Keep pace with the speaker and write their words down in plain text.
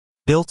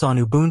Built on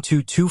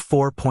Ubuntu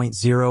 24.0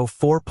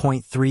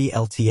 4.3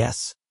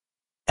 LTS,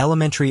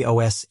 Elementary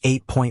OS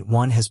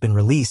 8.1 has been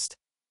released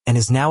and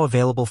is now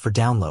available for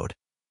download,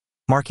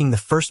 marking the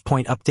first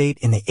point update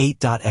in the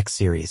 8.x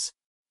series.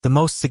 The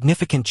most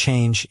significant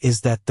change is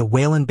that the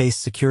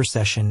Wayland-based Secure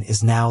Session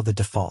is now the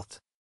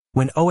default.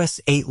 When OS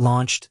 8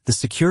 launched, the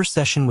Secure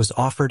Session was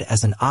offered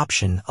as an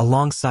option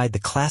alongside the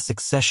Classic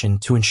Session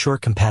to ensure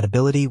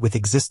compatibility with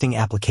existing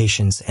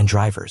applications and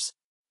drivers.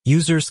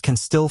 Users can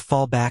still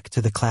fall back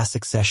to the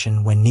Classic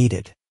Session when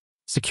needed.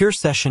 Secure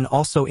Session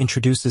also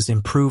introduces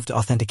improved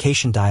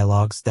authentication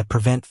dialogues that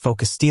prevent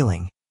focus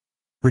stealing,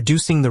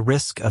 reducing the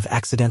risk of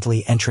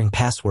accidentally entering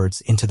passwords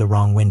into the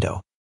wrong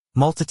window.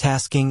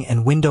 Multitasking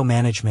and window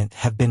management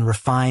have been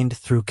refined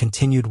through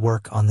continued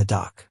work on the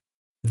dock.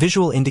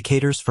 Visual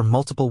indicators for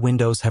multiple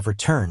windows have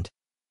returned,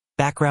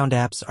 background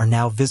apps are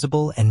now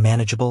visible and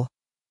manageable,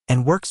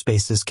 and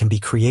workspaces can be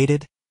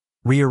created,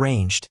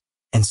 rearranged,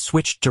 and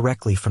switched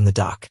directly from the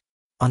dock.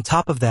 On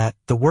top of that,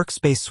 the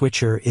workspace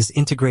switcher is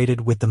integrated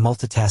with the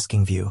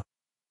multitasking view,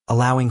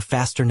 allowing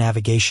faster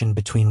navigation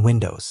between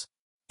windows.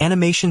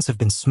 Animations have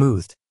been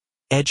smoothed,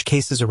 edge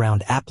cases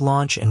around app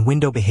launch and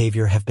window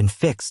behavior have been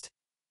fixed,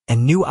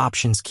 and new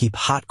options keep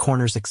hot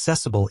corners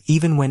accessible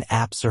even when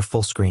apps are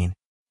full screen.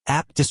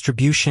 App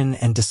distribution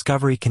and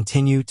discovery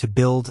continue to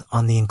build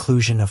on the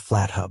inclusion of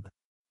FlatHub.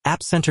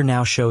 App Center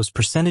now shows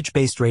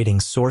percentage-based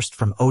ratings sourced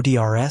from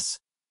ODRS,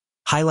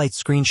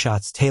 highlights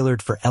screenshots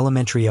tailored for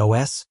elementary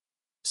OS,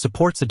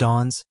 supports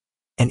add-ons,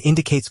 and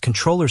indicates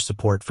controller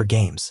support for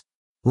games.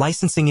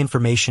 Licensing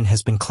information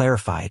has been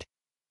clarified.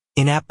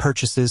 In-app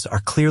purchases are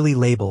clearly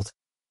labeled,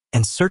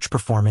 and search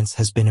performance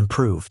has been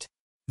improved.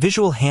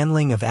 Visual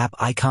handling of app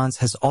icons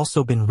has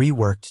also been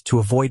reworked to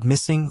avoid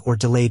missing or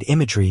delayed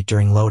imagery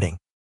during loading.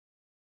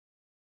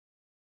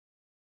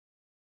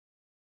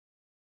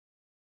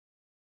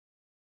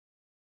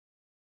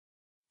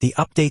 The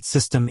update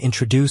system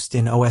introduced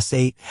in OS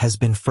 8 has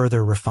been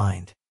further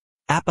refined.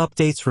 App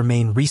updates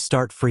remain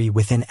restart-free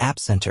within App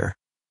Center,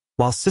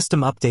 while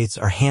system updates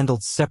are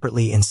handled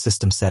separately in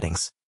system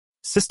settings.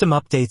 System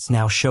updates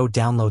now show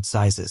download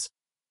sizes,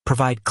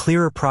 provide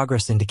clearer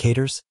progress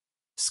indicators,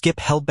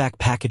 skip held-back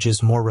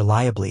packages more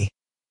reliably,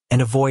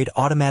 and avoid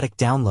automatic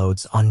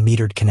downloads on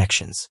metered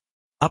connections.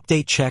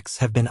 Update checks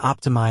have been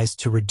optimized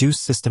to reduce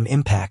system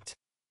impact,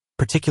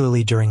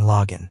 particularly during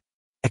login.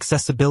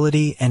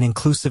 Accessibility and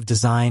inclusive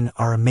design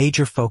are a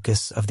major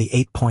focus of the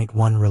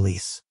 8.1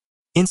 release.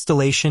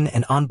 Installation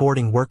and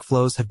onboarding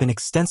workflows have been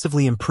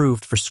extensively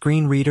improved for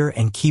screen reader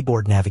and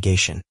keyboard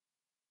navigation,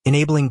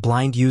 enabling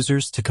blind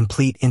users to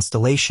complete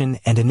installation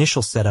and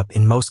initial setup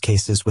in most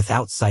cases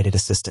without sighted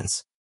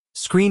assistance.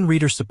 Screen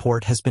reader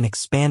support has been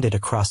expanded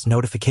across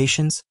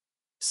notifications,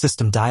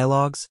 system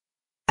dialogues,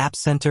 App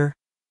Center,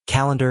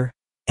 calendar,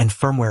 and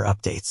firmware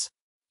updates.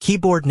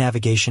 Keyboard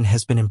navigation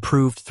has been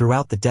improved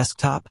throughout the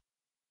desktop.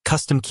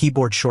 Custom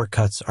keyboard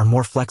shortcuts are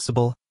more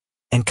flexible,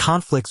 and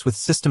conflicts with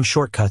system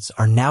shortcuts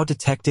are now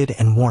detected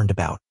and warned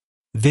about.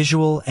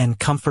 Visual and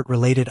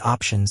comfort-related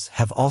options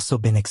have also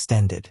been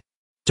extended.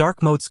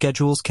 Dark mode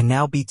schedules can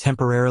now be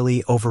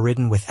temporarily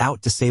overridden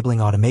without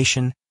disabling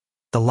automation.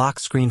 The lock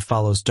screen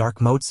follows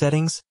dark mode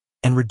settings,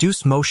 and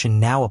reduce motion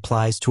now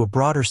applies to a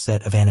broader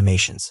set of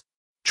animations.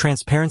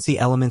 Transparency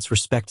elements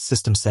respect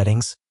system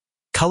settings.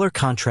 Color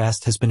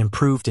contrast has been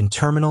improved in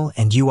terminal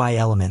and UI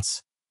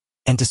elements,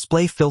 and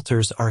display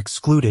filters are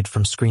excluded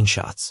from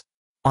screenshots.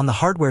 On the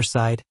hardware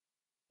side,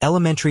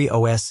 Elementary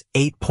OS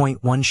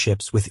 8.1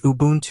 ships with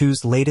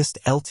Ubuntu's latest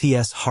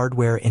LTS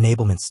hardware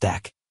enablement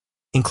stack,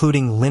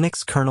 including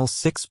Linux kernel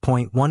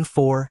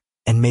 6.14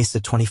 and Mesa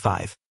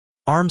 25.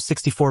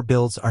 ARM64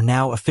 builds are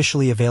now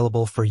officially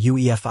available for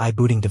UEFI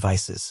booting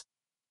devices,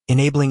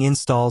 enabling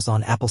installs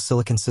on Apple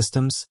Silicon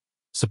systems,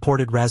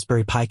 supported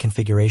Raspberry Pi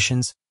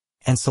configurations,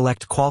 and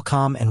select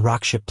Qualcomm and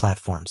Rockchip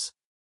platforms.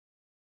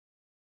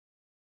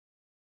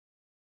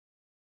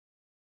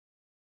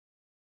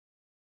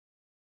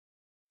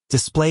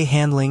 Display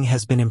handling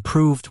has been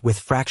improved with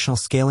fractional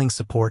scaling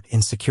support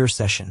in Secure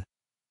Session,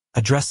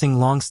 addressing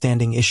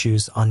long-standing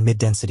issues on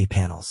mid-density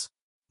panels.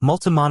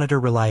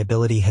 Multi-monitor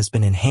reliability has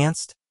been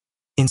enhanced,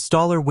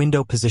 installer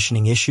window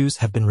positioning issues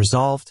have been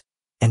resolved,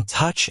 and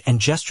touch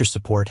and gesture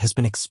support has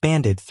been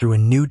expanded through a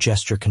new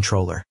gesture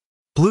controller.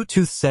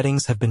 Bluetooth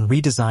settings have been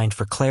redesigned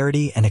for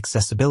clarity and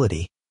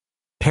accessibility.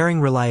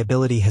 Pairing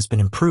reliability has been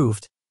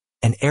improved,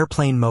 and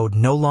airplane mode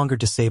no longer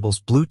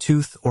disables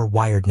Bluetooth or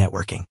wired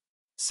networking.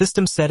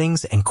 System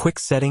settings and quick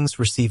settings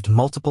received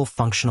multiple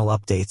functional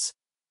updates,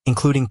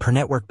 including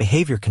per-network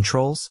behavior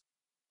controls,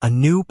 a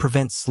new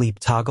prevent sleep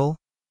toggle,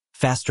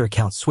 faster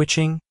account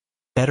switching,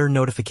 better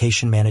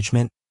notification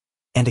management,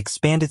 and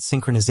expanded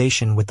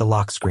synchronization with the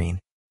lock screen.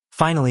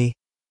 Finally,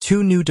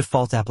 2 new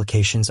default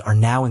applications are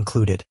now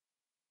included: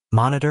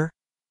 Monitor,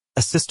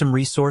 a system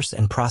resource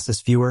and process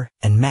viewer,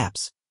 and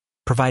Maps,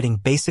 providing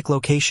basic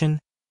location,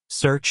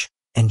 search,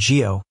 and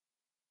geo,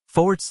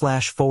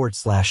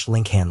 /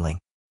 link handling.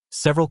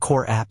 Several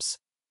core apps,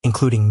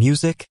 including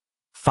Music,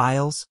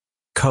 Files,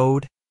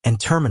 Code, and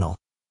Terminal,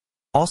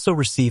 also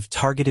receive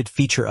targeted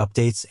feature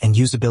updates and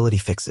usability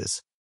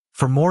fixes.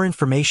 For more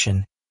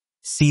information,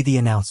 see the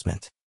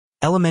announcement.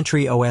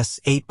 Elementary OS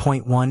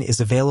 8.1 is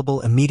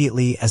available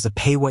immediately as a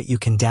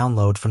pay-what-you-can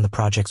download from the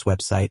project's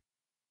website,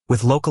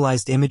 with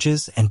localized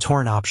images and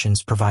torrent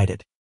options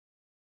provided.